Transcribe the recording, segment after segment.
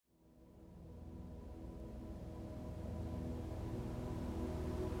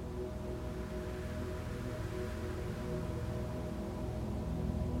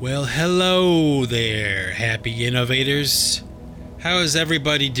Well, hello there, Happy Innovators. How is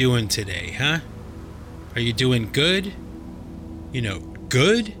everybody doing today, huh? Are you doing good?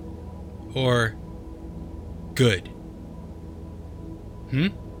 Good? Or good?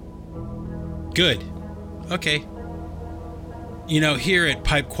 Good. Okay. Here at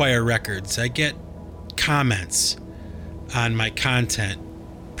Pipe Choir Records, I get comments on my content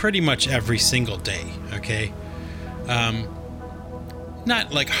pretty much every single day, okay?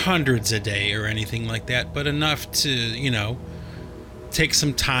 Not like hundreds a day or anything like that, but enough to, take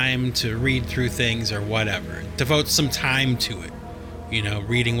some time to read through things or whatever. Devote some time to it,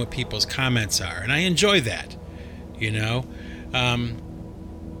 reading what people's comments are. And I enjoy that,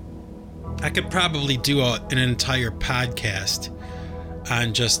 I could probably do an entire podcast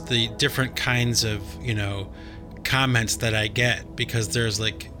on just the different kinds of, comments that I get, because there's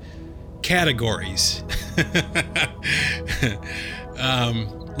like categories.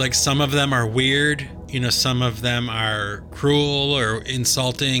 Like some of them are weird, some of them are cruel or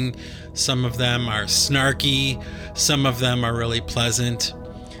insulting, some of them are snarky, some of them are really pleasant,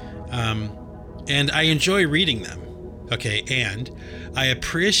 and I enjoy reading them. Okay, and I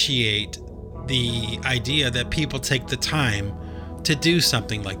appreciate the idea that people take the time to do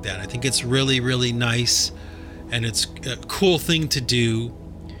something like that. I think it's really, really nice, and it's a cool thing to do,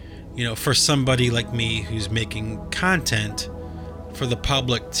 for somebody like me who's making content for the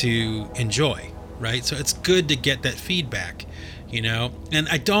public to enjoy, right? So it's good to get that feedback, and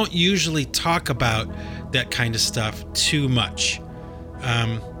I don't usually talk about that kind of stuff too much,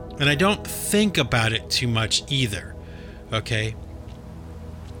 and I don't think about it too much either, okay?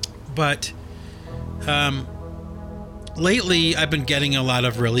 But lately I've been getting a lot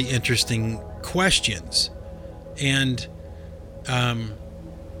of really interesting questions, and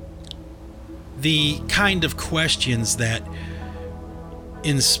the kind of questions that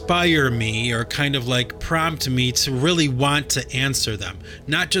inspire me or kind of like prompt me to really want to answer them,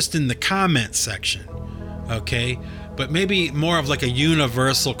 not just in the comment section, okay, but maybe more of like a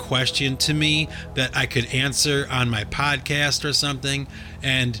universal question to me that I could answer on my podcast or something,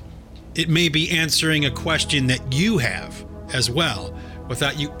 and it may be answering a question that you have as well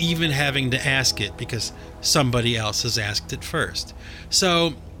without you even having to ask it because somebody else has asked it first.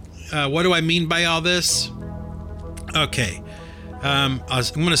 So what do I mean by all this? Okay. I'm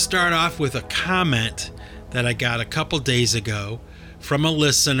going to start off with a comment that I got a couple days ago from a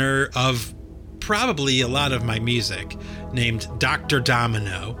listener of probably a lot of my music named Dr.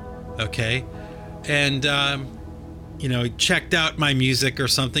 Domino, okay? And, he checked out my music or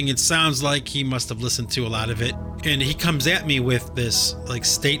something. It sounds like he must have listened to a lot of it. And he comes at me with this, like,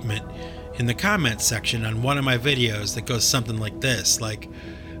 statement in the comment section on one of my videos that goes something like this, like,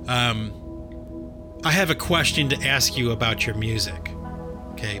 I have a question to ask you about your music.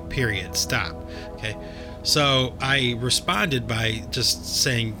 Okay, period. Stop. Okay. So I responded by just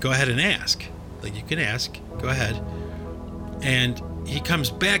saying, go ahead and ask. Like, you can ask. Go ahead. And he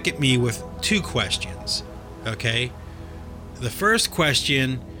comes back at me with two questions. Okay. The first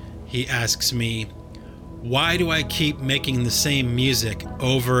question, he asks me, why do I keep making the same music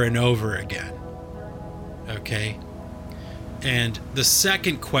over and over again? Okay. And the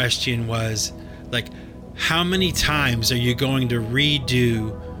second question was, like, how many times are you going to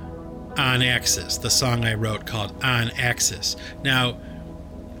redo On Axis, the song I wrote called On Axis? Now,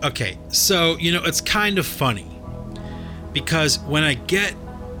 okay, so, it's kind of funny because when I get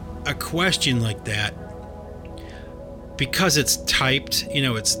a question like that, because it's typed,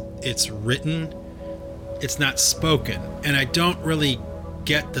 it's written, it's not spoken, and I don't really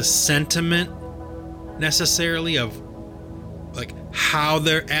get the sentiment necessarily of like how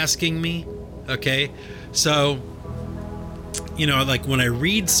they're asking me. Okay, so like when I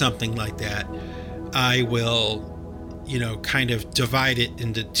read something like that, I will kind of divide it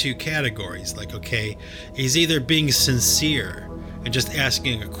into two categories. Like, okay, he's either being sincere and just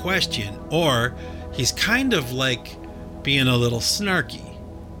asking a question, or he's kind of like being a little snarky.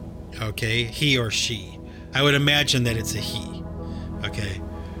 Okay, he or she. I would imagine that it's a he. Okay,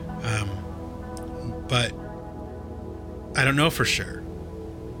 but I don't know for sure.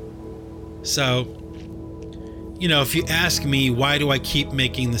 So, if you ask me, why do I keep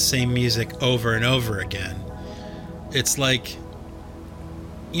making the same music over and over again? It's like,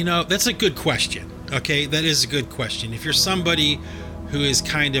 that's a good question. Okay, that is a good question. If you're somebody who is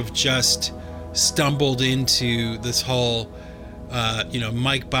kind of just stumbled into this whole,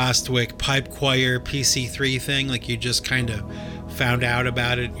 Mike Bostwick pipe choir PC3 thing, like you just kind of found out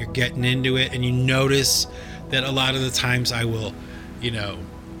about it, you're getting into it, and you notice that a lot of the times I will,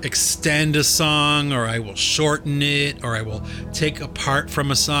 extend a song, or I will shorten it, or I will take a part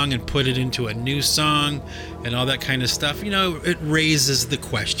from a song and put it into a new song and all that kind of stuff. It raises the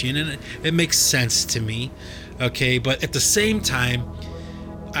question, and it makes sense to me. Okay, but at the same time,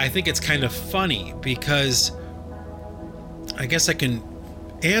 I think it's kind of funny, because I guess I can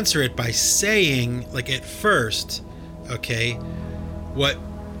answer it by saying, like, at first, okay, what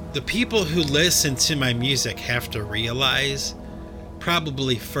the people who listen to my music have to realize,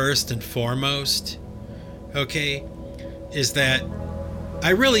 probably first and foremost, okay, is that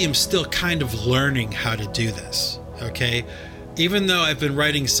I really am still kind of learning how to do this, okay? Even though I've been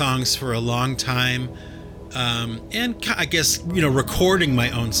writing songs for a long time, and I guess, recording my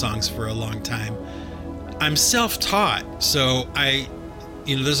own songs for a long time, I'm self-taught, so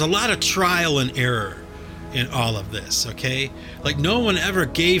there's a lot of trial and error in all of this, okay? Like, no one ever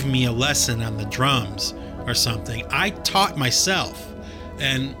gave me a lesson on the drums or something. I taught myself,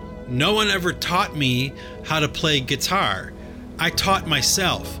 and no one ever taught me how to play guitar. I taught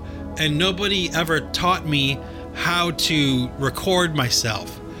myself, and nobody ever taught me how to record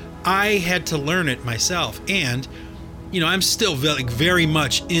myself. I had to learn it myself, and I'm still very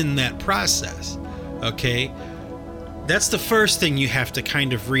much in that process, okay? That's the first thing you have to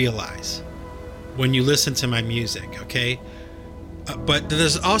kind of realize when you listen to my music, okay? But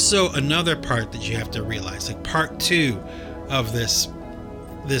there's also another part that you have to realize, like part 2 of this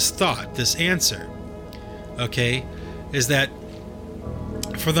thought, this answer, okay, is that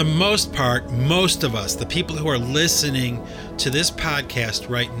for the most part, most of us, the people who are listening to this podcast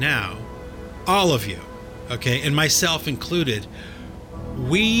right now, all of you, okay, and myself included,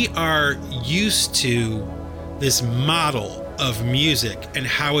 we are used to this model of music and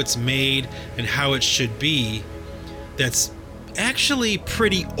how it's made and how it should be, that's actually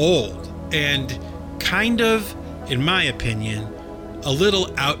pretty old and kind of, in my opinion, a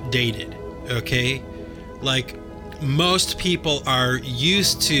little outdated, okay? Like, most people are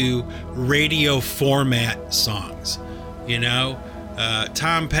used to radio format songs,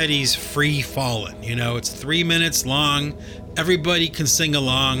 Tom Petty's Free Fallin', it's 3 minutes long, everybody can sing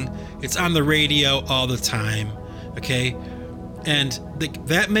along, it's on the radio all the time, okay? And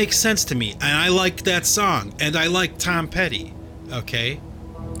that makes sense to me, and I like that song, and I like Tom Petty, okay?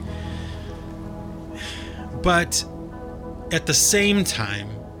 But at the same time,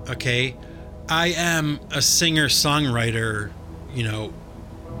 okay, I am a singer-songwriter,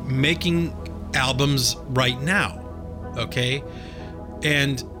 making albums right now, okay?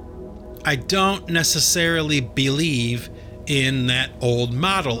 And I don't necessarily believe in that old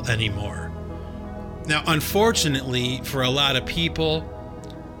model anymore. Now, unfortunately, for a lot of people,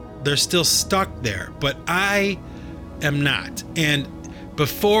 they're still stuck there, but I am not. And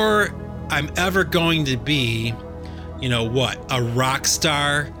before I'm ever going to be, a rock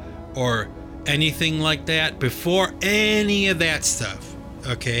star or anything like that, before any of that stuff,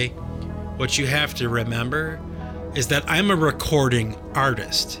 okay, what you have to remember is that I'm a recording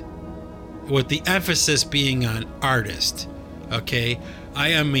artist, with the emphasis being on artist, okay? I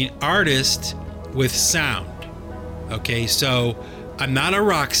am an artist with sound, okay? So I'm not a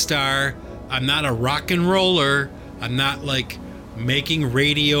rock star, I'm not a rock and roller, I'm not like making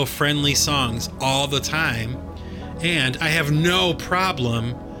radio friendly songs all the time, and I have no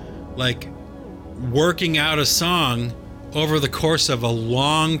problem like working out a song over the course of a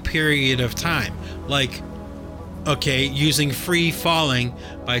long period of time. Like, okay, using Free Falling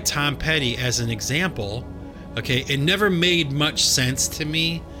by Tom Petty as an example, okay, it never made much sense to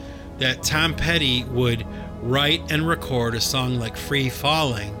me that Tom Petty would write and record a song like Free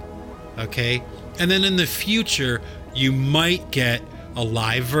Falling, okay, and then in the future you might get a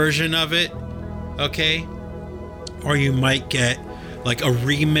live version of it, okay, or you might get like a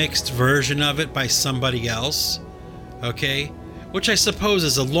remixed version of it by somebody else, okay, which I suppose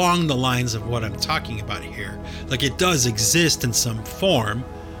is along the lines of what I'm talking about here. Like, it does exist in some form,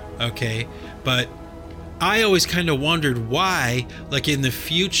 okay, but I always kind of wondered why, like in the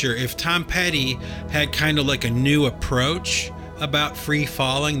future, if Tom Petty had kind of like a new approach about Free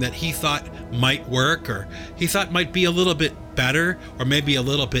Falling that he thought might work, or he thought might be a little bit better, or maybe a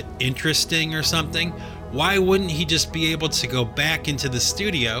little bit interesting or something, why wouldn't he just be able to go back into the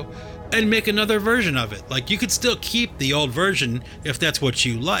studio and make another version of it? Like, you could still keep the old version if that's what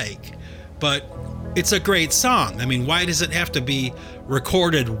you like, but it's a great song. I mean, why does it have to be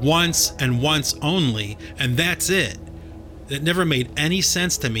recorded once and once only, and that's it? It never made any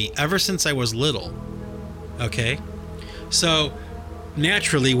sense to me ever since I was little, okay? So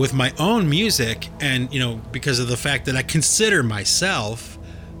naturally, with my own music, and because of the fact that I consider myself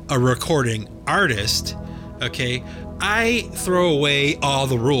a recording artist, okay, I throw away all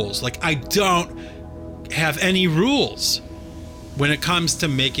the rules. Like, I don't have any rules when it comes to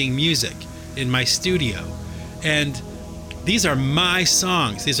making music in my studio. And these are my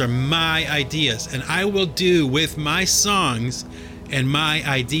songs. These are my ideas. And I will do with my songs and my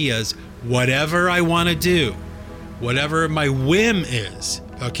ideas whatever I want to do, whatever my whim is.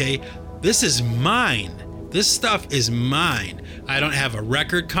 Okay? This is mine. This stuff is mine. I don't have a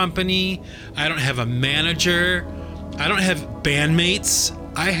record company. I don't have a manager. I don't have bandmates.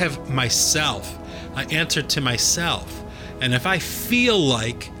 I have myself. I answer to myself. And if I feel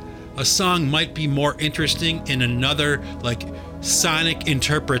like a song might be more interesting in another, like, sonic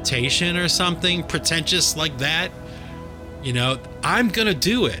interpretation or something pretentious like that, you know, I'm gonna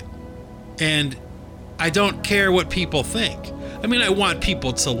do it. And I don't care what people think. I mean, I want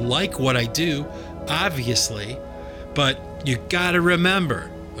people to like what I do, obviously, but you gotta remember,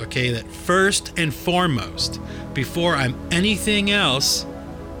 okay, that first and foremost, before I'm anything else,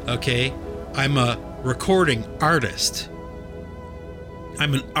 okay, I'm a recording artist.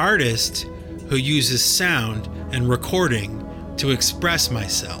 I'm an artist who uses sound and recording to express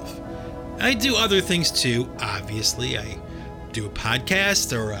myself. I do other things too, obviously. I do a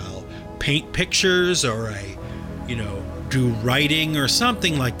podcast, or I'll paint pictures, or I, you know, do writing or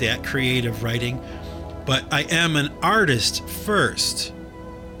something like that, creative writing. But I am an artist first.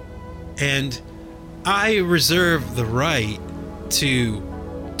 And I reserve the right to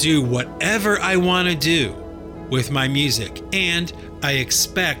do whatever I want to do with my music. And I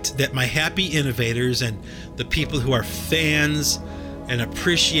expect that my happy innovators and the people who are fans and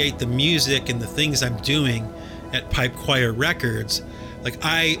appreciate the music and the things I'm doing at Pipe Choir Records, like,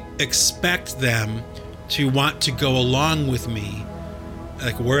 I expect them to want to go along with me,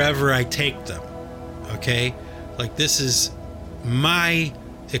 like, wherever I take them. Okay? Like, this is my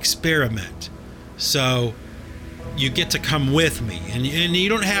experiment. So you get to come with me, and you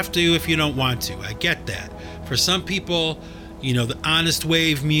don't have to if you don't want to. I get that. For some people, you know, the honest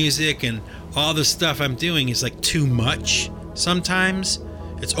wave music and all the stuff I'm doing is like too much sometimes.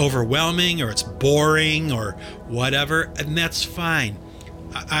 It's overwhelming, or it's boring, or whatever, and that's fine.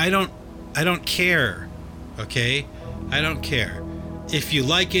 I don't care. Okay? I don't care. If you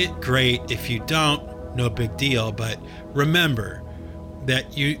like it, great. If you don't, no big deal. But remember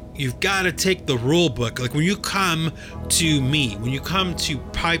that you've got to take the rule book. Like, when you come to me, when you come to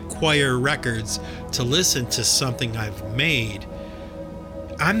Pipe Choir Records to listen to something I've made,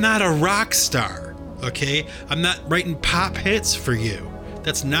 I'm not a rock star, okay? I'm not writing pop hits for you.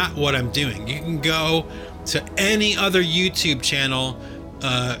 That's not what I'm doing. You can go to any other YouTube channel,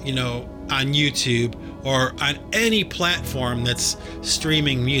 you know, on YouTube, or on any platform that's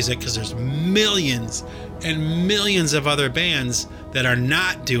streaming music, because there's millions and millions of other bands that are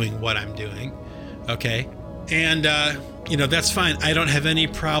not doing what I'm doing, okay? And, you know, that's fine. I don't have any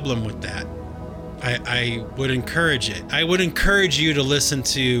problem with that. I would encourage it. I would encourage you to listen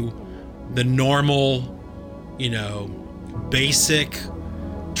to the normal, you know, basic,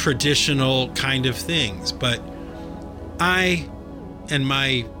 traditional kind of things. But I and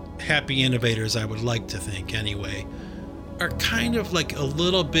my happy innovators, I would like to think anyway, are kind of like a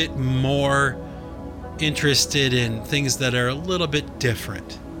little bit more interested in things that are a little bit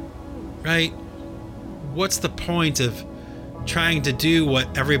different, right? What's the point of trying to do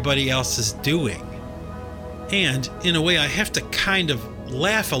what everybody else is doing? And in a way, I have to kind of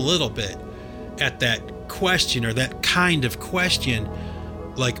laugh a little bit at that question, or that kind of question,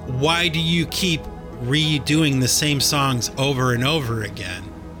 like, why do you keep redoing the same songs over and over again?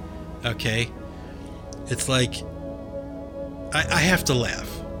 Okay? It's like, I have to laugh.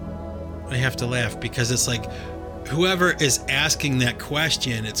 I have to laugh, because it's like, whoever is asking that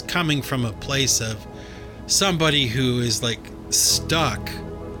question, it's coming from a place of somebody who is like stuck,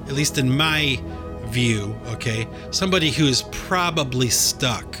 at least in my view, okay? Somebody who is probably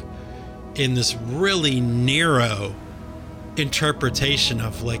stuck in this really narrow interpretation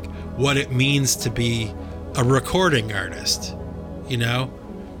of like what it means to be a recording artist, you know?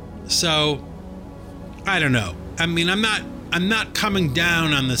 So, I don't know. I mean, I'm not coming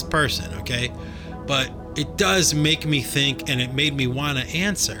down on this person, okay? But it does make me think, and it made me want to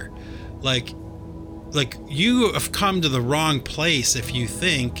answer. Like you have come to the wrong place if you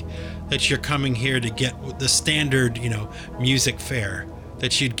think that you're coming here to get the standard, you know, music fare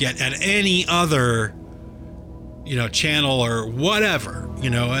that you'd get at any other, you know, channel or whatever, you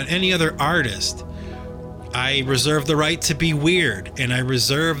know, at any other artist. I reserve the right to be weird, and I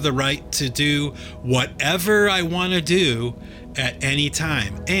reserve the right to do whatever I want to do at any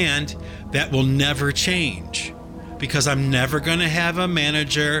time, and that will never change. because I'm never going to have a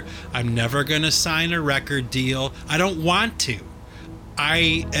manager. I'm never going to sign a record deal. I don't want to.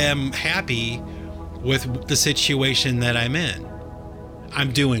 I am happy with the situation that I'm in.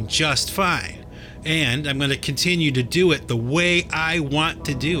 I'm doing just fine. And I'm going to continue to do it the way I want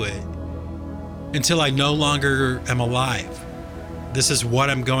to do it until I no longer am alive. This is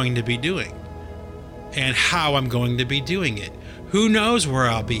what I'm going to be doing and how I'm going to be doing it. Who knows where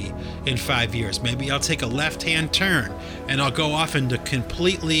I'll be in 5 years? Maybe I'll take a left-hand turn and I'll go off into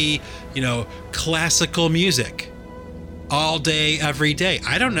completely, classical music all day, every day.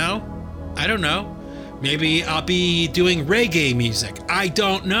 I don't know. Maybe I'll be doing reggae music. I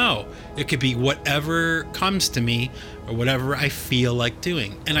don't know. It could be whatever comes to me or whatever I feel like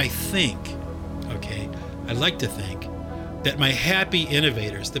doing. And I think, I'd like to think that my happy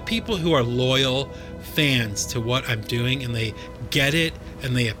innovators, the people who are loyal fans to what I'm doing and they get it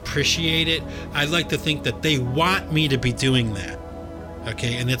and they appreciate it, I'd like to think that they want me to be doing that.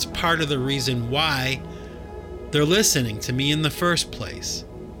 And it's part of the reason why they're listening to me in the first place.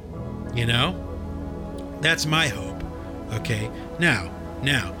 That's my hope. Now,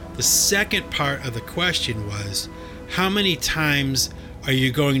 the second part of the question was, how many times are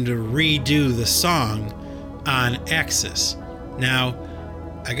you going to redo the song on Axis? Now,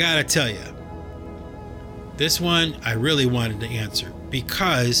 I gotta tell you, this one I really wanted to answer,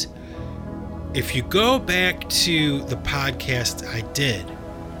 because if you go back to the podcast I did,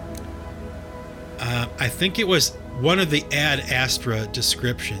 I think it was one of the Ad Astra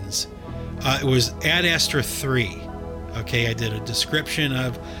descriptions. It was Ad Astra 3. I did a description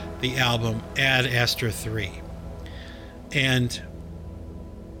of the album Ad Astra 3. And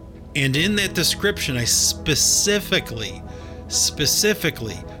in that description, I specifically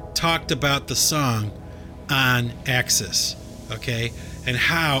talked about the song on Axis, and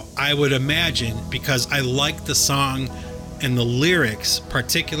how I would imagine, because I like the song and the lyrics,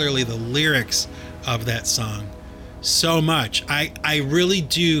 particularly the lyrics of that song so much. I really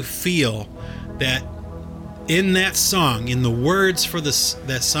do feel that in that song, in the words for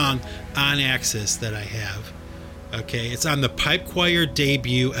that song on Axis that I have, it's on the Pipe Choir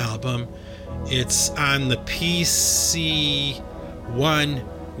debut album. It's on the PC1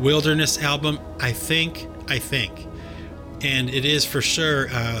 Wilderness album, I think. And it is for sure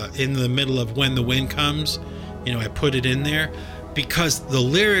in the middle of When the Wind Comes. I put it in there because the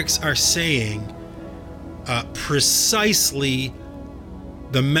lyrics are saying precisely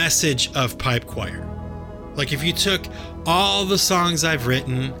the message of Pipe Choir. Like if you took all the songs I've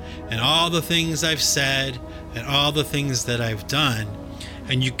written and all the things I've said and all the things that I've done,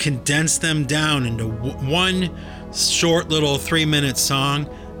 and you condense them down into one short little 3-minute song,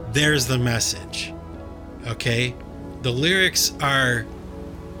 there's the message. The lyrics are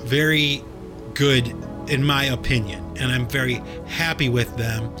very good in my opinion, and I'm very happy with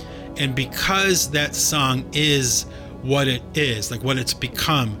them. And because that song is what it is, like what it's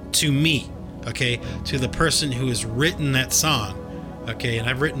become to me, to the person who has written that song, and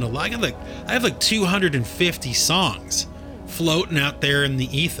I've written a lot. I have like 250 songs floating out there in the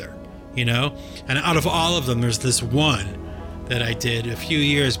ether, and out of all of them, there's this one that I did a few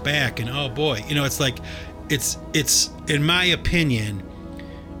years back, and oh boy, it's like, it's in my opinion,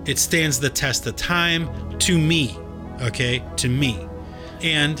 it stands the test of time to me, to me.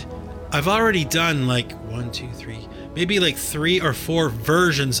 And I've already done like 1, 2, 3, maybe like 3 or 4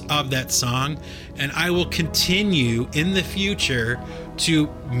 versions of that song, and I will continue in the future to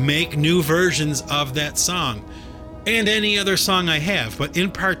make new versions of that song and any other song I have, but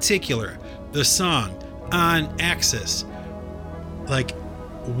in particular, the song on Axis. Like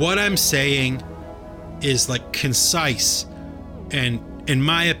what I'm saying is like concise, and in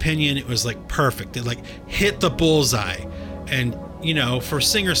my opinion, it was like perfect. It like hit the bullseye. And for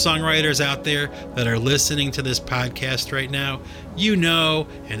singer-songwriters out there that are listening to this podcast right now,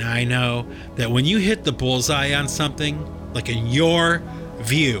 and I know that when you hit the bullseye on something, like in your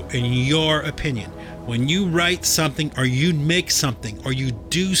view, in your opinion, when you write something or you make something or you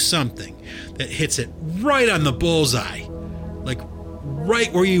do something that hits it right on the bullseye, like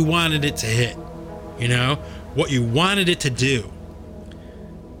right where you wanted it to hit, what you wanted it to do,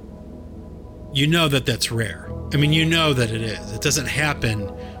 that's rare. I mean, that it is. It doesn't happen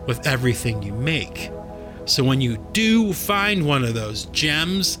with everything you make. So when you do find one of those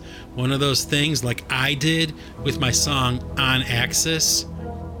gems, one of those things like I did with my song On Axis,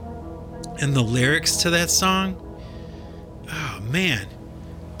 and the lyrics to that song, oh man,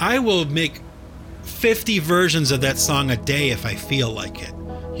 I will make 50 versions of that song a day if I feel like it,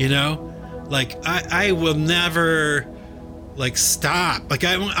 Like I will never like stop. Like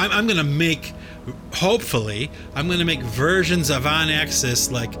I'm gonna make hopefully, I'm going to make versions of On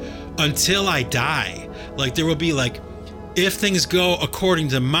Axis like until I die. Like there will be like, if things go according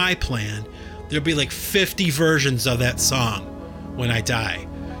to my plan, there'll be like 50 versions of that song when I die.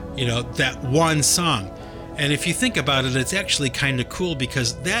 You know, that one song. And if you think about it, it's actually kind of cool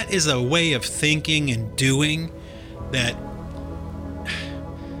because that is a way of thinking and doing that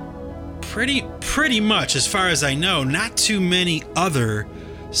pretty much, as far as I know, not too many other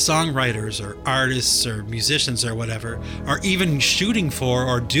songwriters or artists or musicians or whatever are even shooting for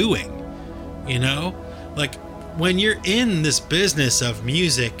or doing. You know, like when you're in this business of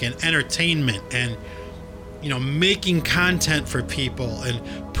music and entertainment and, you know, making content for people and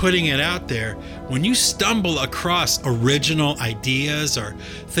putting it out there, when you stumble across original ideas or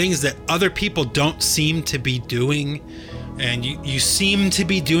things that other people don't seem to be doing, and you seem to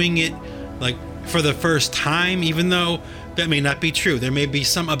be doing it like for the first time, even though that may not be true. There may be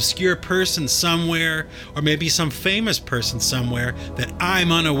some obscure person somewhere, or maybe some famous person somewhere that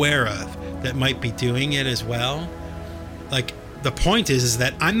I'm unaware of that might be doing it as well. Like, the point is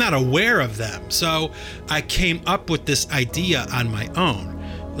that I'm not aware of them. So I came up with this idea on my own,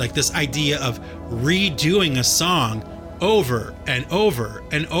 like this idea of redoing a song over and over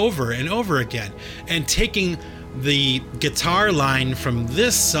and over and over again, and taking the guitar line from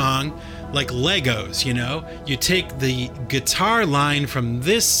this song like Legos, you know? You take the guitar line from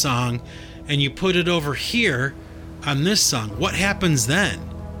this song and you put it over here on this song. What happens then?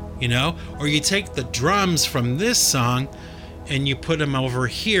 You know? Or you take the drums from this song and you put them over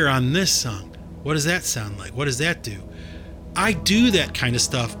here on this song. What does that sound like? What does that do? I do that kind of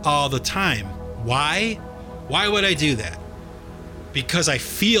stuff all the time. Why? Why would I do that? Because I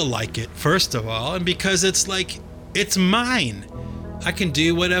feel like it, first of all, and because it's like, it's mine. I can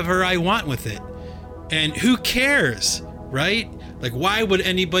do whatever I want with it. And who cares, right? Like, why would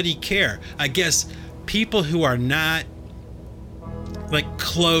anybody care? I guess people who are not like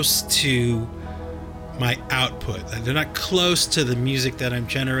close to my output, they're not close to the music that I'm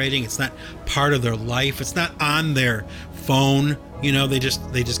generating. It's not part of their life. It's not on their phone. You know, they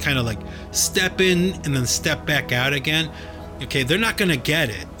just kind of like step in and then step back out again. Okay, they're not going to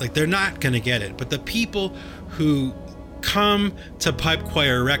get it. Like, they're not going to get it. But the people who come to Pipe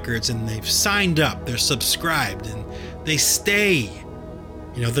Choir Records and they've signed up, they're subscribed, and they stay,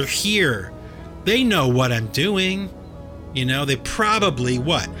 you know, they're here. They know what I'm doing. You know, they probably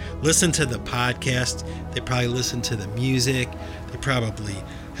listen to the podcast. They probably listen to the music. They probably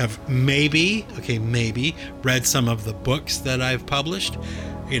have maybe read some of the books that I've published,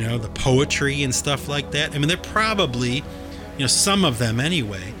 you know, the poetry and stuff like that. I mean, they're probably, you know, some of them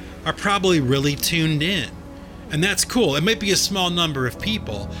anyway, are probably really tuned in. And that's cool. It might be a small number of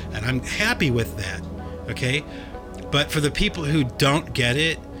people, and I'm happy with that, okay? But for the people who don't get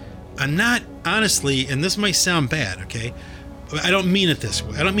it, I'm not, honestly, and this might sound bad, okay? I don't mean it this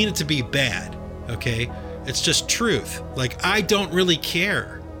way. I don't mean it to be bad, okay? It's just truth. Like, I don't really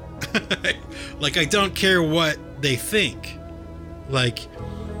care. Like, I don't care what they think. Like,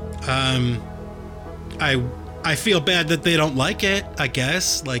 I feel bad that they don't like it, I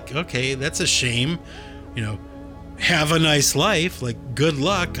guess. Like, okay, that's a shame. You know, have a nice life. Like, good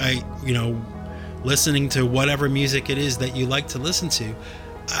luck. Listening to whatever music it is that you like to listen to.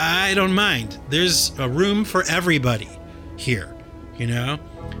 I don't mind. There's a room for everybody here, you know?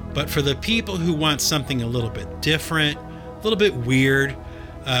 But for the people who want something a little bit different, a little bit weird,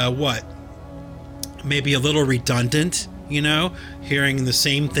 maybe a little redundant, you know, hearing the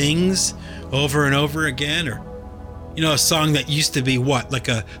same things over and over again, or, you know, a song that used to be like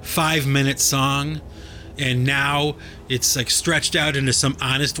a 5-minute song, and now it's like stretched out into some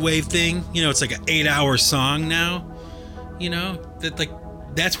Honest Wave thing. You know, it's like an 8-hour song now, you know,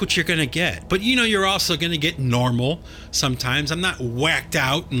 that's what you're going to get. But, you know, you're also going to get normal sometimes. I'm not whacked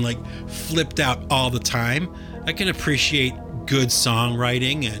out and like flipped out all the time. I can appreciate good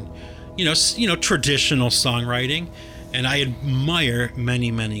songwriting and, you know, traditional songwriting. And I admire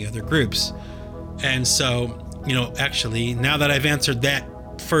many, many other groups. And so, you know, actually, now that I've answered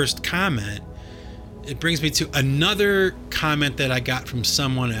that first comment, it brings me to another comment that I got from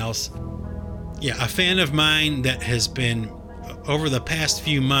someone else. Yeah, a fan of mine that has been, over the past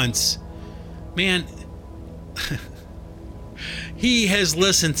few months, man, he has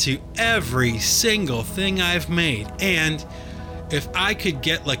listened to every single thing I've made. And if I could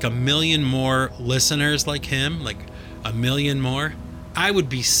get like 1 million more listeners like him, like 1 million more, I would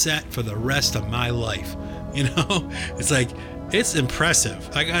be set for the rest of my life. You know, it's like, it's impressive.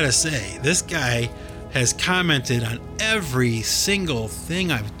 I gotta say, this guy has commented on every single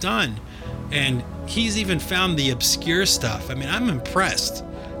thing I've done. And he's even found the obscure stuff. I mean, I'm impressed.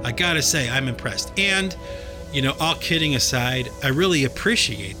 I gotta say, I'm impressed. And, all kidding aside, I really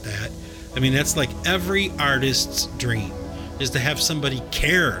appreciate that. I mean, that's like every artist's dream, is to have somebody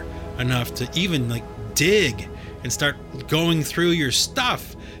care enough to even like dig and start going through your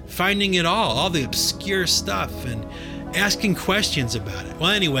stuff, finding it all the obscure stuff, and asking questions about it.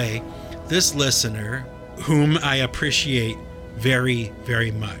 Well, anyway, this listener, whom I appreciate very,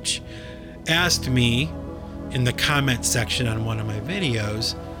 very much, asked me in the comment section on one of my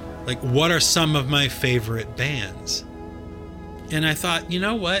videos, like, what are some of my favorite bands? And I thought, you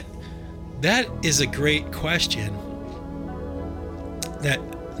know what? That is a great question that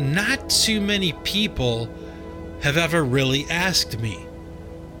not too many people have ever really asked me,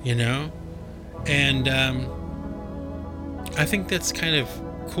 And I think that's kind of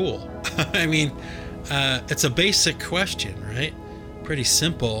cool. I mean, it's a basic question, right? Pretty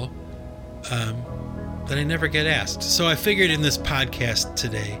simple, that I never get asked. So I figured in this podcast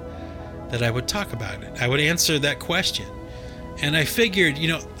today that I would talk about it. I would answer that question. And I figured,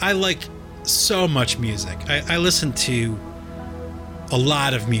 I like so much music. I listen to a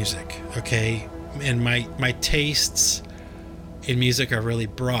lot of music, okay? And my tastes in music are really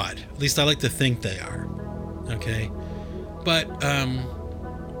broad. At least I like to think they are, okay? But,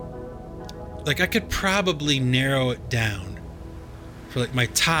 I could probably narrow it down for my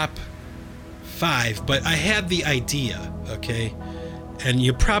top 5, but I had the idea, okay? And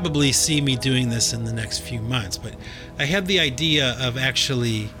you probably see me doing this in the next few months, but I had the idea of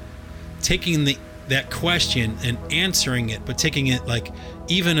actually taking that question and answering it, but taking it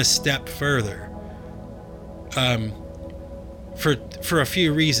even a step further. For a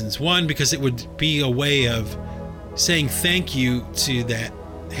few reasons. One, because it would be a way of saying thank you to that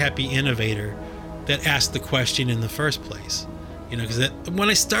happy innovator that asked the question in the first place. Because when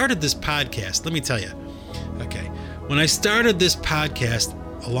I started this podcast, let me tell you, okay, when I started this podcast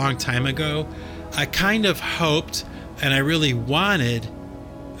a long time ago, I kind of hoped, and I really wanted,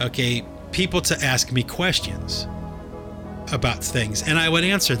 okay, people to ask me questions about things, and I would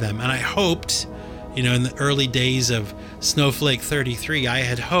answer them. And I hoped, in the early days of Snowflake 33, I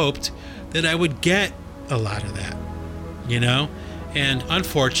had hoped that I would get a lot of that, And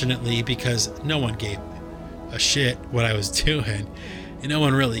unfortunately, because no one gave a shit what I was doing, and no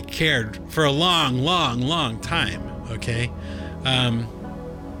one really cared for a long, long, long time, okay? I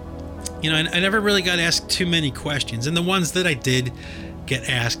never really got asked too many questions. And the ones that I did get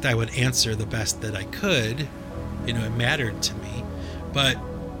asked, I would answer the best that I could. It mattered to me. But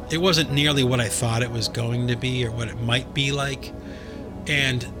it wasn't nearly what I thought it was going to be or what it might be like.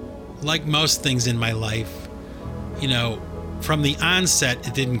 And like most things in my life, from the onset,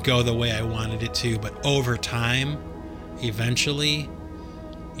 it didn't go the way I wanted it to. But over time, eventually,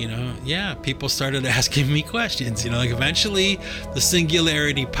 people started asking me questions. Eventually the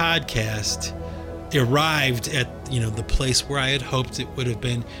Singularity Podcast arrived at, the place where I had hoped it would have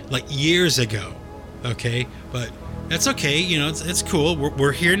been years ago. Okay. But that's okay. It's cool.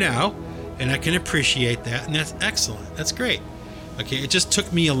 We're here now, and I can appreciate that. And that's excellent. That's great. Okay. It just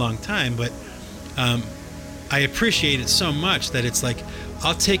took me a long time, but, I appreciate it so much that it's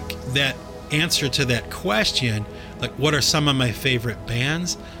I'll take that answer to that question, what are some of my favorite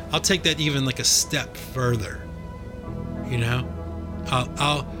bands? I'll take that even a step further. I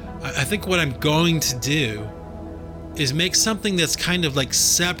think what I'm going to do is make something that's kind of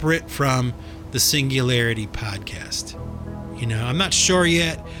separate from the Singularity Podcast. I'm not sure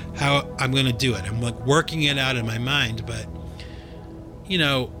yet how I'm going to do it. I'm working it out in my mind, but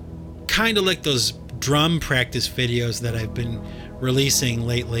kind of like those drum practice videos that I've been releasing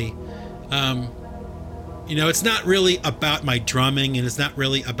lately. It's not really about my drumming, and it's not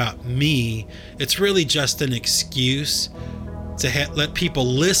really about me. It's really just an excuse to let people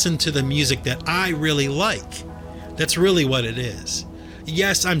listen to the music that I really like. That's really what it is.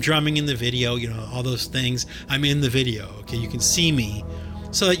 Yes, I'm drumming in the video, all those things. I'm in the video, okay? You can see me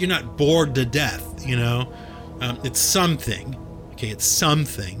so that you're not bored to death, It's something, okay? It's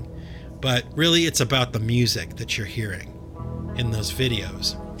something. But really, it's about the music that you're hearing in those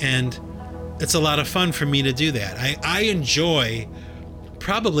videos. And it's a lot of fun for me to do that. I enjoy,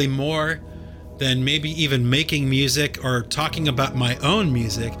 probably more than maybe even making music or talking about my own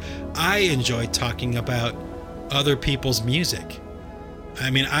music, I enjoy talking about other people's music.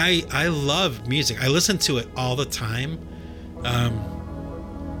 I mean, I love music. I listen to it all the time.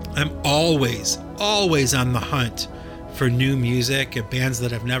 I'm always on the hunt for new music and bands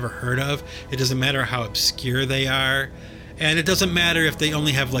that I've never heard of. It doesn't matter how obscure they are, and it doesn't matter if they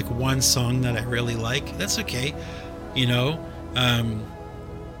only have one song that I really like. That's okay. I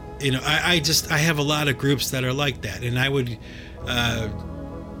have a lot of groups that are like that, and I would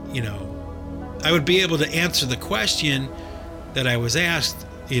I would be able to answer the question that I was asked,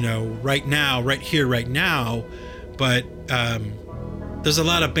 right now, right here, right now. But there's a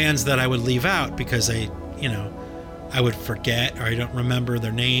lot of bands that I would leave out because I would forget, or I don't remember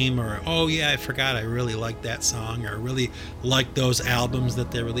their name, or, oh yeah, I forgot I really like that song, or I really like those albums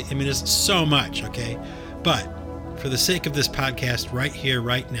that they really, there's so much, okay? But for the sake of this podcast right here,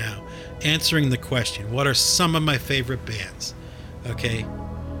 right now, answering the question, what are some of my favorite bands? Okay.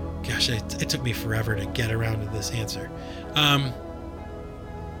 Gosh, it took me forever to get around to this answer. I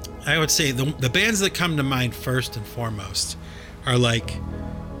would say the bands that come to mind first and foremost are like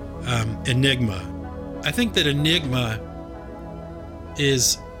Enigma. I think that Enigma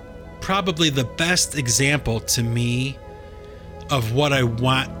is probably the best example to me of what I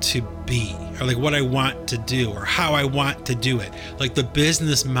want to be, or like what I want to do, or how I want to do it. Like the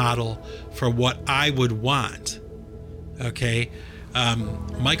business model for what I would want. Okay.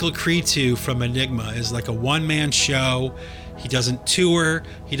 Michael Cretu from Enigma is like a one-man show. He doesn't tour.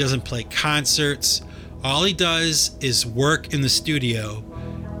 He doesn't play concerts. All he does is work in the studio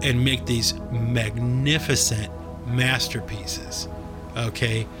and make these magnificent masterpieces.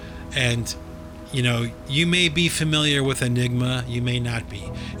 Okay. And you may be familiar with Enigma, you may not be.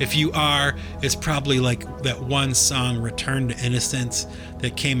 If you are, it's probably like that one song, Return to Innocence,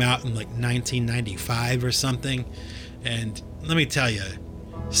 that came out in like 1995 or something. And let me tell you,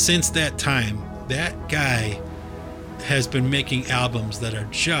 since that time, that guy has been making albums that are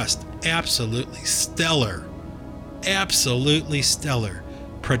just absolutely stellar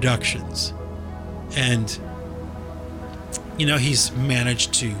productions. And, he's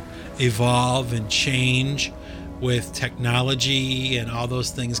managed to evolve and change with technology and all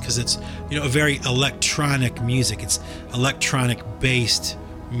those things, because it's, a very electronic music. It's electronic based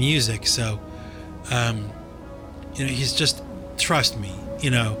music. So, he's just, trust me,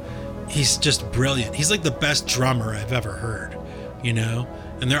 he's just brilliant. He's like the best drummer I've ever heard,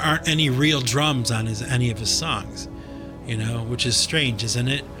 and there aren't any real drums on any of his songs, which is strange, isn't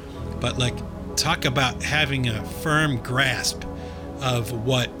it? But like, talk about having a firm grasp of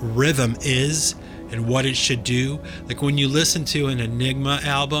what rhythm is and what it should do. Like when you listen to an Enigma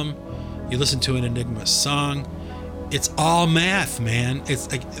album, you listen to an Enigma song, it's all math, man.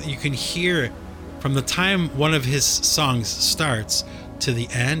 It's like you can hear it from the time one of his songs starts to the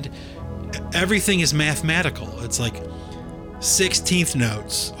end. Everything is mathematical. It's like 16th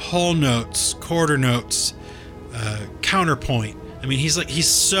notes, whole notes, quarter notes, counterpoint. He's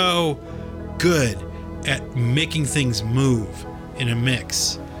so good at making things move in a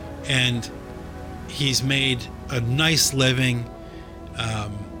mix, and he's made a nice living.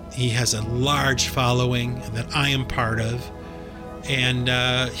 He has a large following that I am part of, and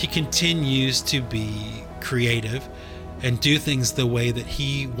he continues to be creative and do things the way that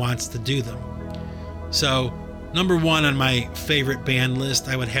he wants to do them. So number one on my favorite band list,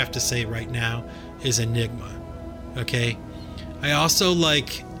 I would have to say right now, is Enigma. Okay. I also like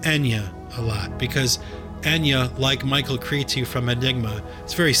Enya a lot, because Enya, like Michael Cretu from Enigma,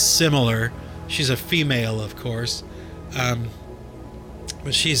 it's very similar. She's a female, of course,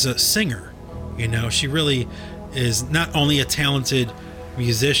 but she's a singer. She really is not only a talented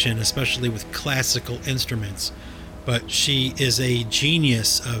musician, especially with classical instruments, but she is a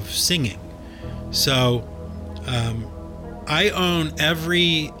genius of singing. So I own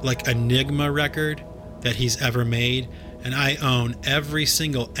every Enigma record that he's ever made, and I own every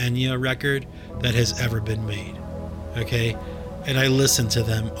single Enya record that has ever been made. Okay? And I listen to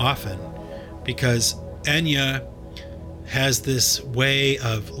them often, because Enya has this way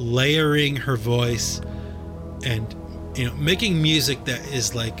of layering her voice and making music that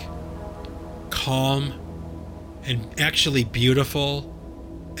is like calm and actually beautiful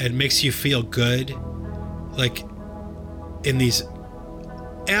and makes you feel good, like in these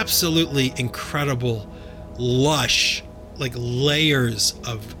absolutely incredible, lush, like layers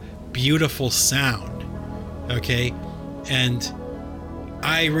of beautiful sound. Okay? And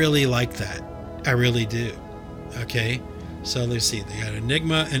I really like that. I really do. Okay? So let's see. They got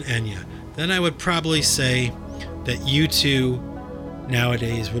Enigma and Enya. Then I would probably say that U2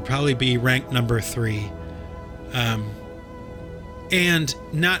 nowadays would probably be ranked number 3. And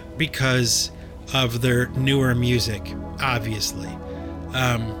not because of their newer music, obviously.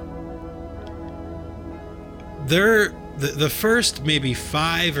 The first maybe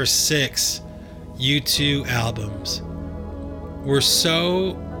 5 or 6 U2 albums were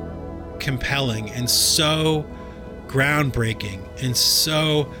so compelling and so groundbreaking and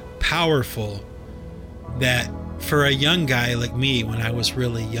so powerful that for a young guy like me, when I was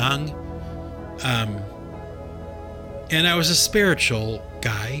really young, And I was a spiritual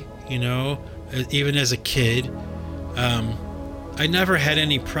guy, even as a kid. I never had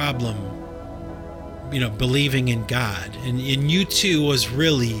any problem, believing in God. And U2 was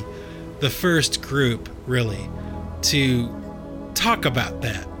really the first group, really, to talk about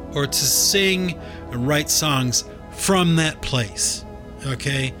that, or to sing and write songs from that place.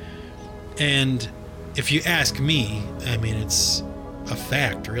 Okay? And if you ask me, it's a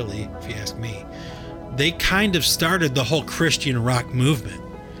fact, really, if you ask me, they kind of started the whole Christian rock movement.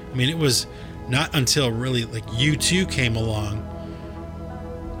 It was not until really like U2 came along.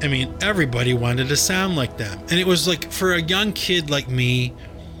 Everybody wanted to sound like them. And it was like, for a young kid like me,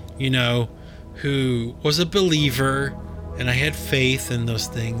 who was a believer and I had faith in those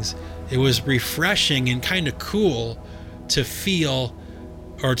things, it was refreshing and kind of cool to feel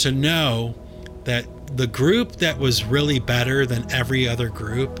or to know that the group that was really better than every other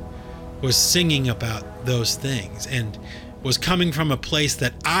group was singing about those things and was coming from a place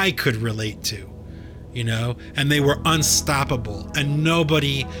that I could relate to, and they were unstoppable and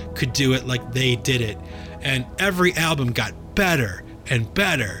nobody could do it like they did it. And every album got better and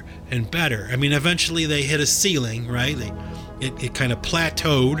better and better. Eventually they hit a ceiling, right? It kind of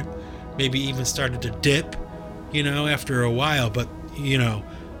plateaued, maybe even started to dip, after a while. But,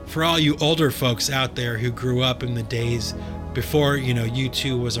 for all you older folks out there who grew up in the days before,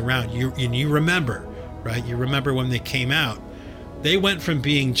 U2 was around, you remember, right? You remember when they came out, they went from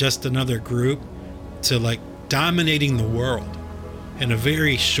being just another group to like dominating the world in a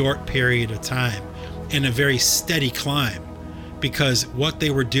very short period of time, in a very steady climb, because what they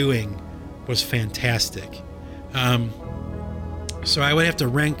were doing was fantastic. So I would have to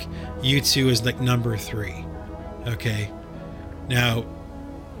rank U2 as like number 3. Okay. Now,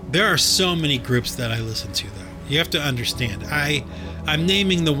 there are so many groups that I listen to, though. You have to understand. I'm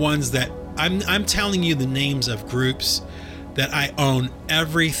naming the ones that I'm telling you the names of groups that I own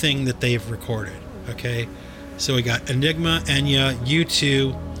everything that they've recorded. Okay. So we got Enigma, Enya,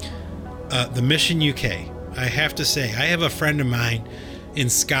 U2, The Mission UK. I have to say, I have a friend of mine in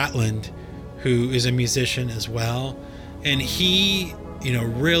Scotland who is a musician as well. And he,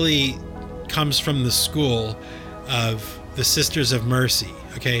 really comes from the school of the Sisters of Mercy.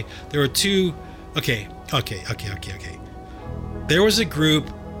 Okay. There were two. Okay. There was a group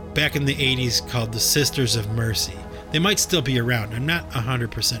back in the 80s called the Sisters of Mercy. They might still be around. I'm not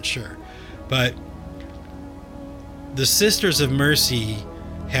 100% sure. But the Sisters of Mercy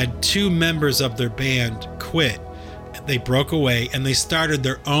had 2 members of their band quit. They broke away and they started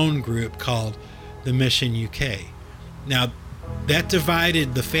their own group called the Mission UK. Now, that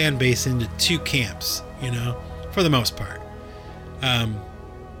divided the fan base into 2 camps, for the most part.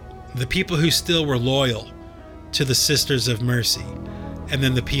 The people who still were loyal to the Sisters of Mercy, and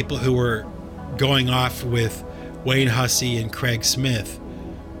then the people who were going off with Wayne Hussey and Craig Smith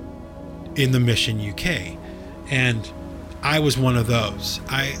in the Mission UK. And I was one of those.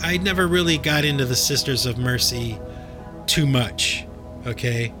 I never really got into the Sisters of Mercy too much,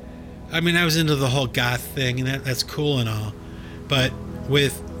 okay? I was into the whole goth thing, and that's cool and all. But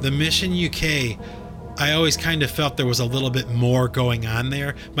with the Mission UK, I always kind of felt there was a little bit more going on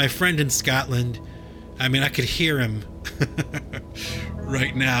there. My friend in Scotland, I could hear him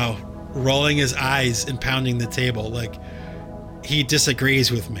right now rolling his eyes and pounding the table like he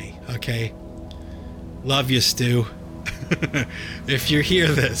disagrees with me, okay? Love you, Stu. If you hear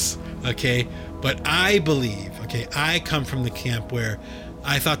this, okay? But I believe, okay, I come from the camp where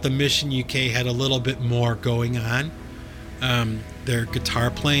I thought the Mission UK had a little bit more going on. Their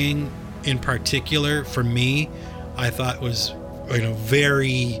guitar playing in particular, for me, I thought was,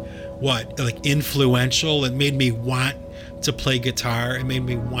 very, influential. It made me want to play guitar. It made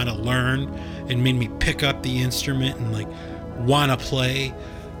me want to learn. It made me pick up the instrument and want to play,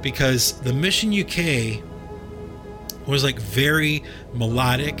 because the Mission UK was very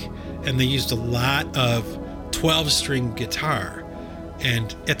melodic, and they used a lot of 12-string guitar.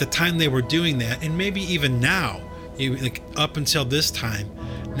 And at the time they were doing that, and maybe even now, up until this time,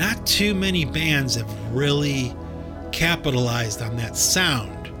 not too many bands have really capitalized on that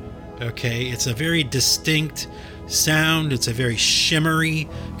sound. Okay, it's a very distinct sound. It's a very shimmery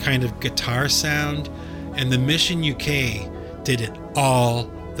kind of guitar sound, and the Mission UK did it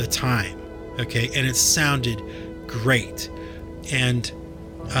all the time. Okay, and it sounded great. And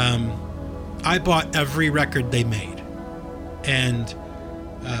I bought every record they made, and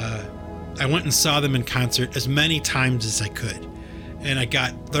I went and saw them in concert as many times as I could, and I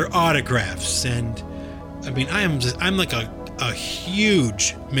got their autographs. And I'm like a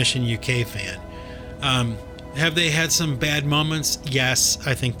huge Mission UK fan. Have they had some bad moments? Yes,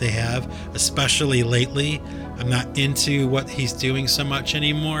 I think they have, especially lately. I'm not into what he's doing so much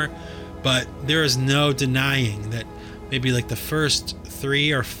anymore, but there is no denying that maybe like the first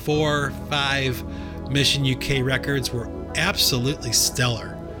 3 or 4, 5 Mission UK records were absolutely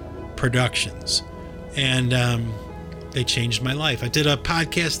stellar productions, and they changed my life. I did a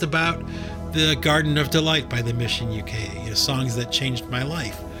podcast about the Garden of Delight by the Mission UK, songs that changed my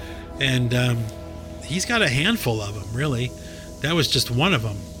life, and he's got a handful of them, really. That was just one of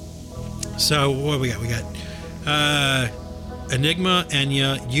them. So what we got? We got Enigma,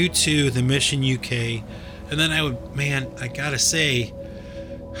 Enya, U2, the Mission UK, and then I gotta say,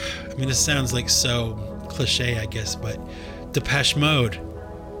 I mean, this sounds like so cliche, I guess, but Depeche Mode,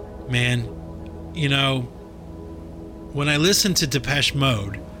 man. When I listen to Depeche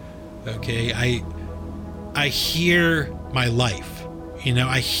Mode, okay, I hear my life.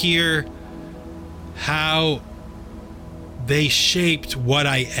 I hear how they shaped what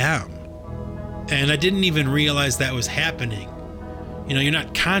I am. And I didn't even realize that was happening. You're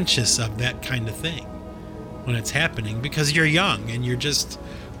not conscious of that kind of thing when it's happening because you're young and you're just,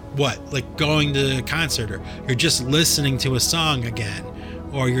 like going to a concert, or you're just listening to a song again,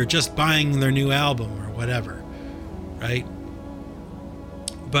 or you're just buying their new album or whatever, right?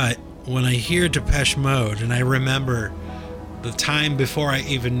 But when I hear Depeche Mode and I remember the time before I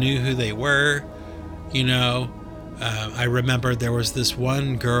even knew who they were, I remember there was this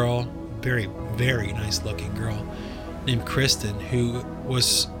one girl, very, very nice looking girl named Kristen, who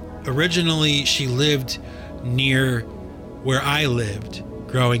was originally, she lived near where I lived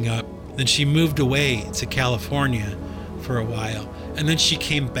growing up. Then she moved away to California for a while. And then she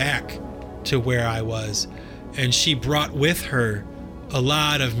came back to where I was, and she brought with her a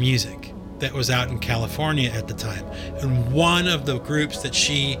lot of music that was out in California at the time. And one of the groups that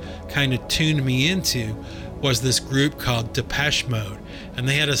she kind of tuned me into was this group called Depeche Mode. And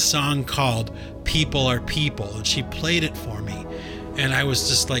they had a song called People Are People, and she played it for me. And I was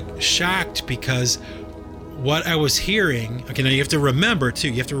just like shocked because what I was hearing, okay, now you have to remember,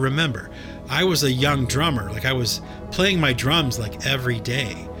 I was a young drummer. Like, I was playing my drums like every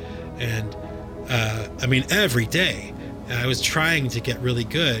day. And every day. I was trying to get really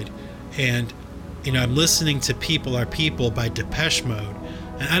good. And, I'm listening to People Are People by Depeche Mode.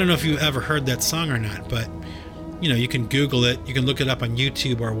 And I don't know if you ever heard that song or not, but, you can Google it. You can look it up on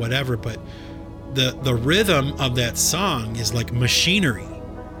YouTube or whatever. But the rhythm of that song is like machinery.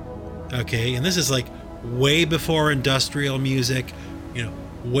 Okay? And this is like way before industrial music,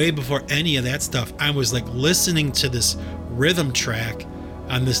 way before any of that stuff. I was like listening to this rhythm track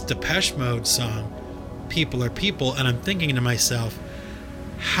on this Depeche Mode song, People Are People, and I'm thinking to myself,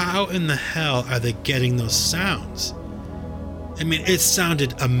 how in the hell are they getting those sounds? I mean, it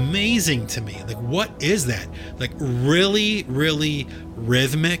sounded amazing to me. Like, what is that? Like, really, really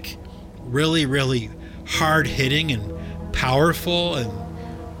rhythmic, really, really hard hitting and powerful and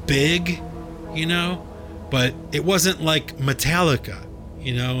big, but it wasn't like Metallica,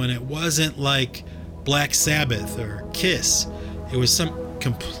 and it wasn't like Black Sabbath or Kiss. It was some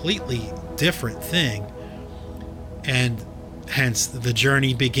completely different thing, and hence the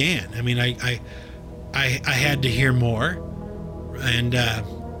journey began. I mean, I had to hear more, and a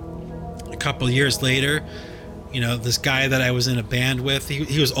couple of years later, this guy that I was in a band with,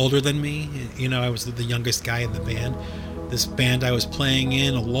 he was older than me. I was the youngest guy in the band. This band I was playing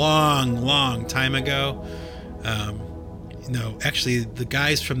in a long, long time ago. Actually, the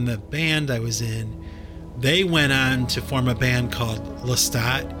guys from the band I was in, they went on to form a band called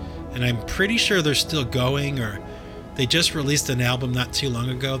Lestat, and I'm pretty sure they're still going, or they just released an album not too long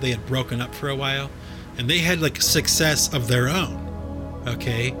ago. They had broken up for a while, and they had like success of their own,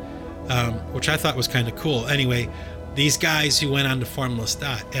 okay, which I thought was kind of cool. Anyway, these guys who went on to form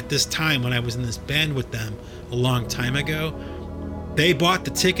Lestat, at this time when I was in this band with them a long time ago, they bought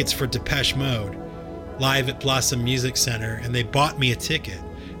the tickets for Depeche Mode live at Blossom Music Center, and they bought me a ticket,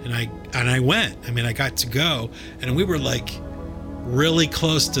 and I went. I mean, I got to go, and we were like really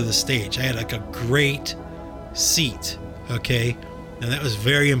close to the stage. I had like a great seat, okay, and that was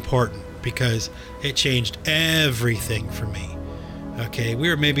very important because it changed everything for me. Okay, we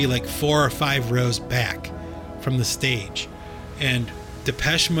were maybe like 4 or 5 rows back from the stage, and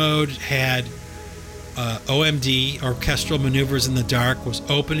Depeche Mode had OMD, Orchestral Maneuvers in the Dark, was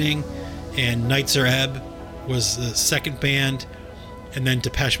opening, and Nights Are Ebb was the second band, and then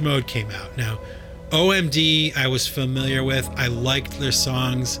Depeche Mode came out. Now, OMD I was familiar with. I liked their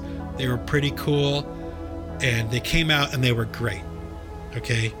songs. They were pretty cool, and they came out and they were great.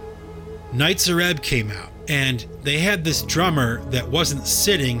 Okay, Nights Are Ebb came out, and they had this drummer that wasn't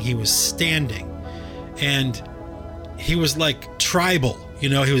sitting, he was standing, and he was like tribal,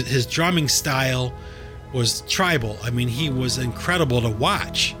 his drumming style was tribal. I mean, he was incredible to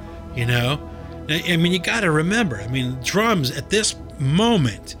watch, you know? I mean, you got to remember, I mean, drums at this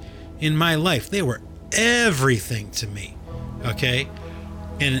moment in my life, they were everything to me, okay?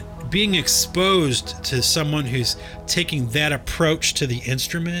 And being exposed to someone who's taking that approach to the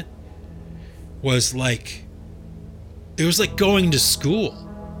instrument was like, it was like going to school,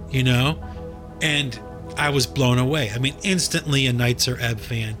 you know? And I was blown away. I mean, instantly a Nitzer Ebb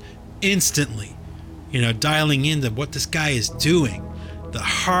fan, instantly, you know, dialing into what this guy is doing, the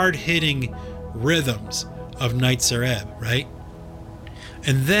hard-hitting rhythms of Nitzer Ebb, right?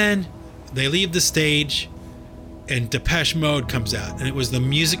 And then they leave the stage and Depeche Mode comes out, and it was the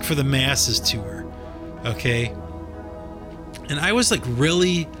Music for the Masses tour, okay? And I was like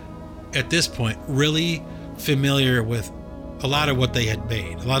really, at this point, really familiar with a lot of what they had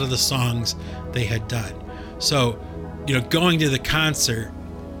made, a lot of the songs they had done. So, you know, going to the concert,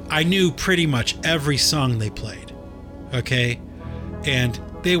 I knew pretty much every song they played, okay? And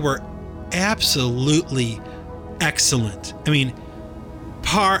they were absolutely excellent. I mean,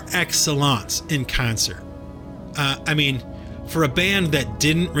 par excellence in concert. I mean, for a band that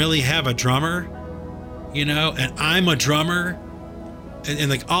didn't really have a drummer, you know, and I'm a drummer, and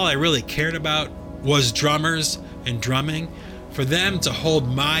like all I really cared about was drummers and drumming, for them to hold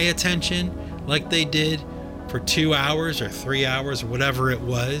my attention like they did for 2 hours or 3 hours or whatever it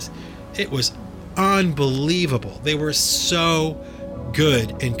was unbelievable. They were so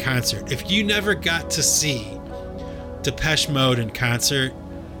good in concert. If you never got to see Depeche Mode in concert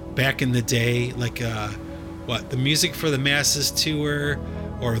back in the day, like the Music for the Masses tour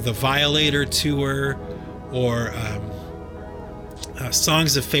or the Violator tour or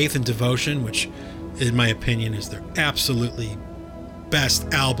Songs of Faith and Devotion, which in my opinion is their absolutely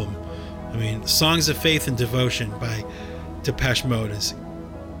best album. I mean, Songs of Faith and Devotion by Depeche Mode is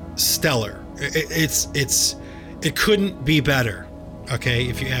stellar. It couldn't be better, okay,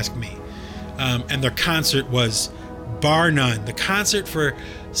 if you ask me. And their concert was bar none. The concert for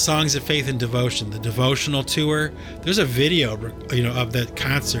Songs of Faith and Devotion, the devotional tour, there's a video, you know, of that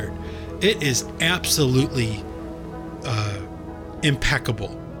concert. It is absolutely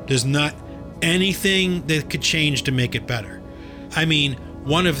impeccable. There's not anything that could change to make it better. I mean,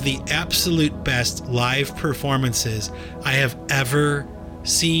 one of the absolute best live performances I have ever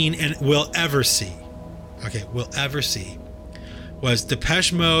seen and will ever see, was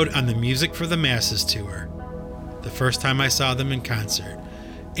Depeche Mode on the Music for the Masses tour, the first time I saw them in concert,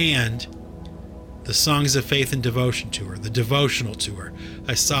 and the Songs of Faith and Devotion tour, the devotional tour.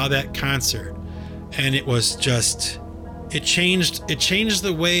 I saw that concert, and it was just, it changed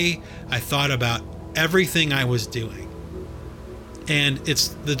the way I thought about everything I was doing. And it's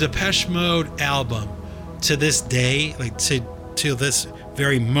the Depeche Mode album to this day, like to this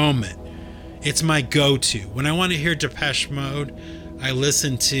very moment, it's my go-to. When I want to hear Depeche Mode, I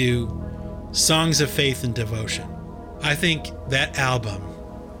listen to Songs of Faith and Devotion. I think that album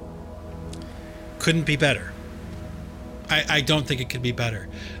couldn't be better. I don't think it could be better.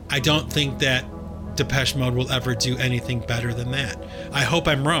 I don't think that Depeche Mode will ever do anything better than that. I hope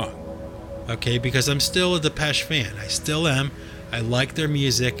I'm wrong, okay, because I'm still a Depeche fan. I still am. I like their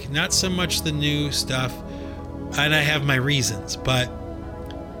music, not so much the new stuff, and I have my reasons, but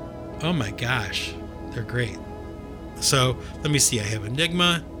oh my gosh, they're great. So let me see, I have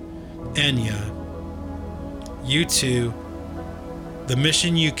Enigma, Enya, U2, The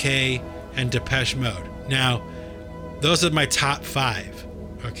Mission UK, and Depeche Mode. Now, those are my top 5,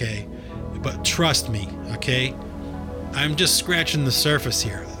 okay? But trust me, okay? I'm just scratching the surface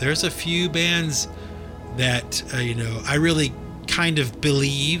here. There's a few bands that, I really kind of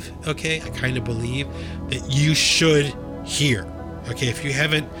believe, okay? I kind of believe that you should hear, okay? If you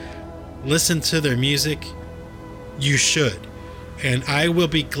haven't listened to their music, you should. And I will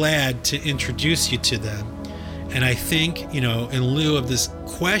be glad to introduce you to them. And I think, in lieu of this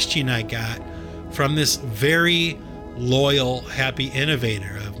question I got from this very loyal, happy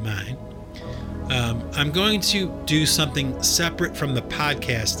innovator of mine, I'm going to do something separate from the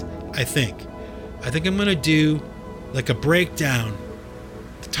podcast, I think I'm going to do like a breakdown,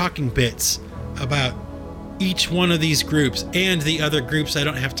 talking bits about each one of these groups and the other groups I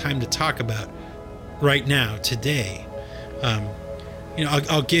don't have time to talk about right now, today.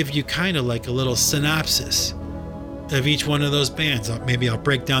 I'll give you kind of like a little synopsis of each one of those bands. Maybe I'll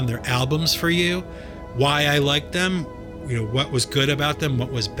break down their albums for you, why I like them, what was good about them,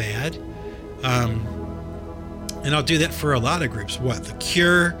 what was bad. And I'll do that for a lot of groups. The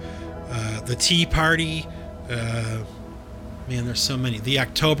Cure, the Tea Party, there's so many. The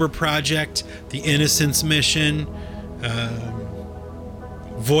October Project, the Innocence Mission,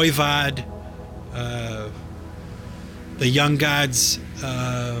 Voivod, the Young Gods.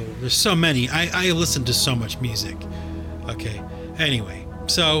 There's so many. I listen to so much music. Okay. Anyway,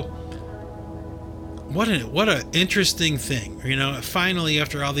 so what a interesting thing. Finally,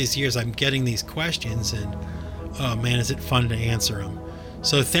 after all these years, I'm getting these questions, and oh man, is it fun to answer them.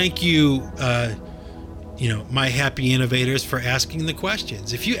 So thank you, my happy innovators, for asking the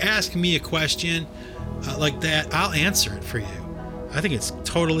questions. If you ask me a question like that, I'll answer it for you. I think it's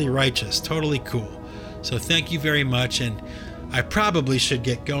totally righteous, totally cool. So thank you very much, and I probably should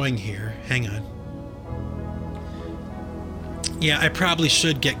get going here. Hang on. Yeah, I probably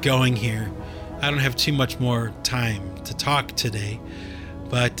should get going here. I don't have too much more time to talk today,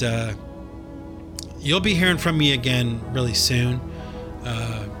 but you'll be hearing from me again really soon.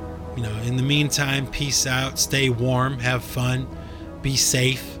 In the meantime, peace out, stay warm, have fun, be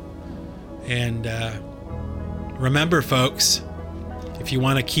safe, and remember, folks, if you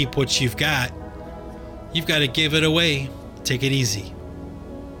want to keep what you've got to give it away. Take it easy.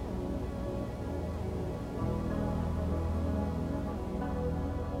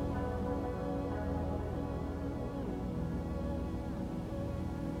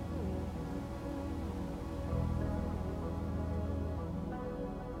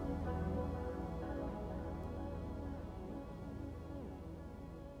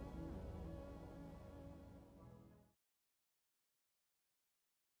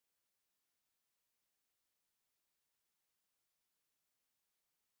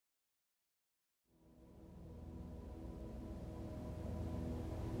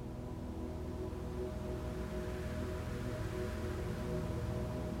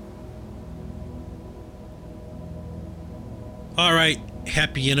 All right,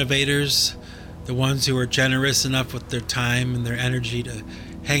 happy innovators, the ones who are generous enough with their time and their energy to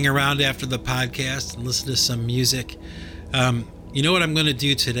hang around after the podcast and listen to some music. You know what I'm going to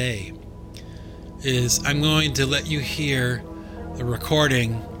do today is I'm going to let you hear a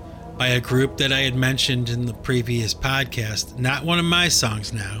recording by a group that I had mentioned in the previous podcast. Not one of my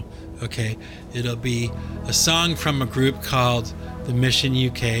songs now, okay? It'll be a song from a group called The Mission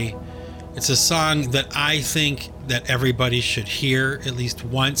UK. It's a song that I think that everybody should hear at least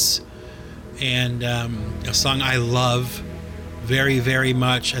once, and a song I love very, very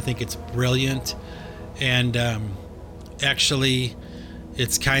much. I think it's brilliant, and actually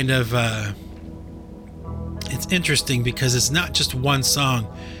it's kind of it's interesting because it's not just one song,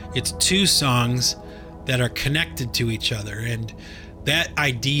 it's two songs that are connected to each other. And that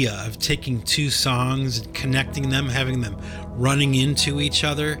idea of taking two songs and connecting them, having them running into each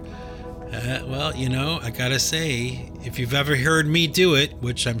other, I gotta say, if you've ever heard me do it,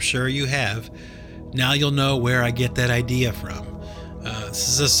 which I'm sure you have, now you'll know where I get that idea from. This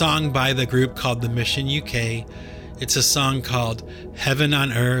is a song by the group called The Mission UK. It's a song called Heaven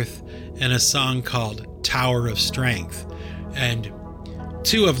on Earth and a song called Tower of Strength. And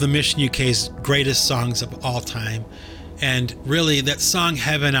two of The Mission UK's greatest songs of all time. And really, that song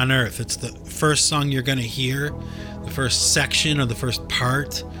Heaven on Earth, it's the first song you're gonna hear, the first section or the first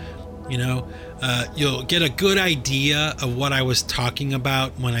part. You'll get a good idea of what I was talking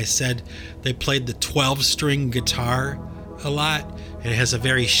about when I said they played the 12-string guitar a lot. It has a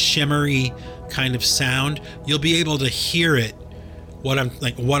very shimmery kind of sound. You'll be able to hear it, what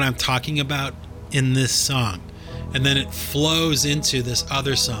I'm talking about in this song. And then it flows into this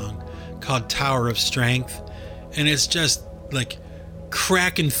other song called Tower of Strength. And it's just like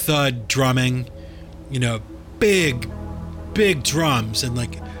crack and thud drumming, big drums and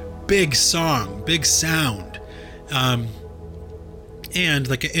like big song, big sound. And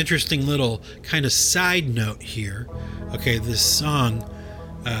like an interesting little kind of side note here. Okay, this song,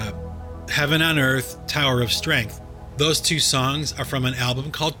 Heaven on Earth, Tower of Strength. Those two songs are from an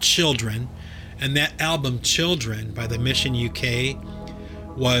album called Children. And that album, Children, by the Mission UK,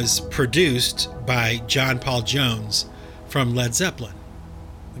 was produced by John Paul Jones from Led Zeppelin.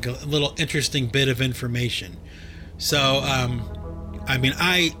 Like a little interesting bit of information. So,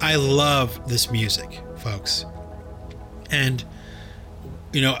 I love this music, folks. And,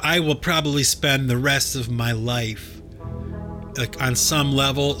 I will probably spend the rest of my life, like on some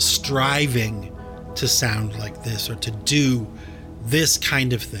level, striving to sound like this or to do this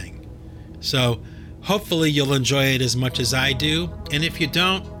kind of thing. So hopefully you'll enjoy it as much as I do. And if you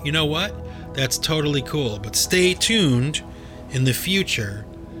don't, you know what? That's totally cool. But stay tuned in the future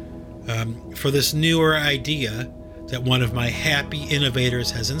for this newer idea that one of my happy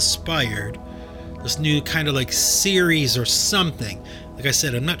innovators has inspired. This new kind of like series or something. Like I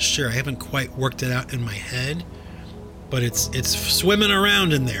said, I'm not sure. I haven't quite worked it out in my head. But it's swimming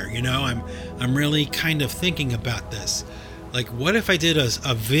around in there, I'm really kind of thinking about this. Like, what if I did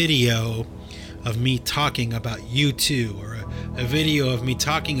a video of me talking about U2 or a video of me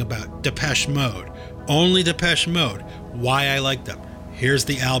talking about Depeche Mode, only Depeche Mode, why I like them. Here's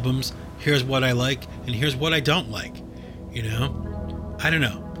the albums, here's what I like, and here's what I don't like. You know? I don't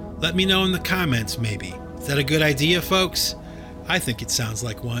know. Let me know in the comments, maybe. Is that a good idea, folks? I think it sounds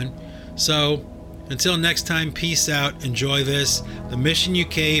like one. So, until next time, peace out, enjoy this. The Mission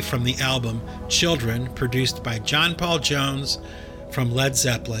UK from the album Children, produced by John Paul Jones from Led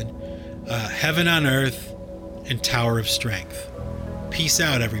Zeppelin, Heaven on Earth, and Tower of Strength. Peace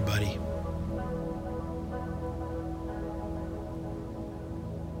out, everybody.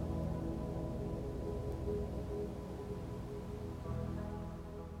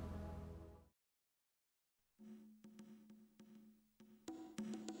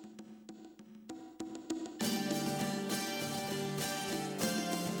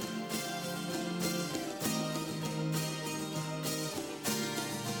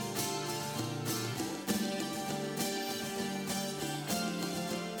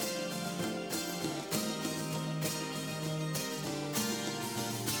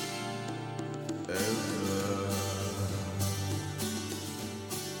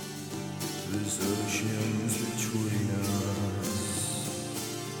 There's oceans between us.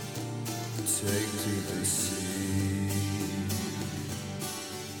 Take to the sea.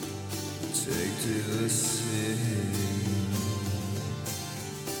 Take to the sea.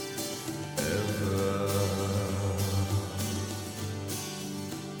 Ever.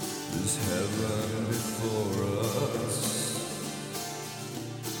 There's heaven before us.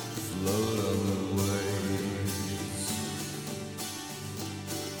 Float on the waves.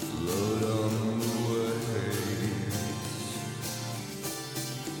 Float on the waves.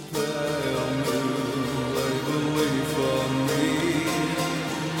 Pale moon, lay the way for me.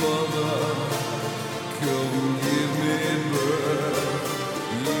 Mother, come give me birth.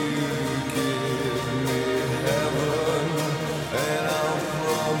 You give me heaven, and I'll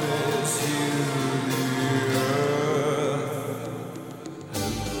promise you the earth.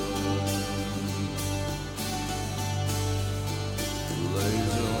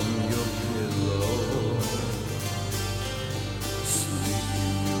 Lays on your pillow, sleep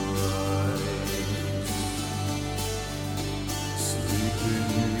in your eyes, sleep in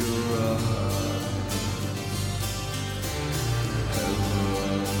your eyes.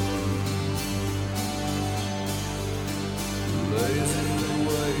 Heaven lays in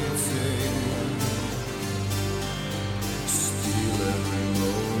waiting, steal every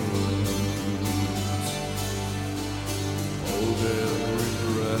moment. Hold every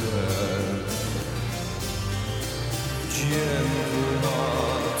breath. Gentle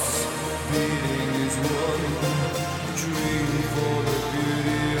hearts beating as one. Dream for the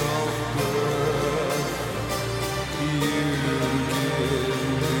beauty of birth. You give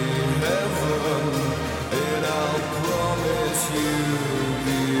me heaven, and I'll promise you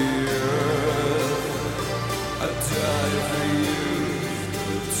the earth. I die for you,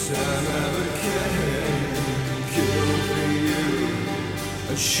 but time never came. Kill for you,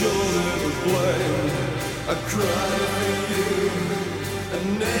 I shoulder the blame. I cry for you, I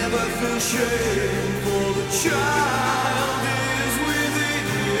never feel shame. For the child is within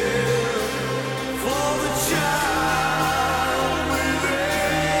you. For the child within.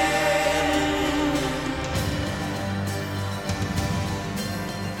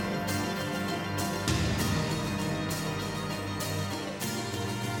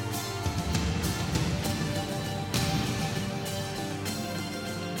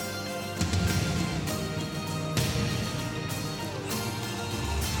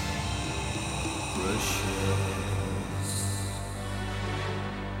 Precious,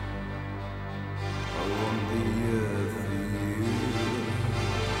 I want the earth for you.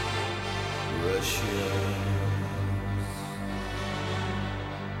 Precious,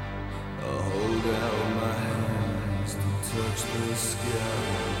 I hold out my hands to touch the sky.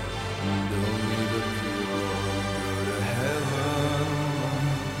 And only the pure go to heaven.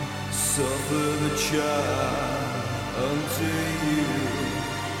 Suffer the child unto you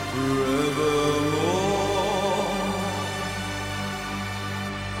forevermore.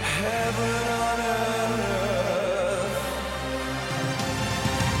 Heaven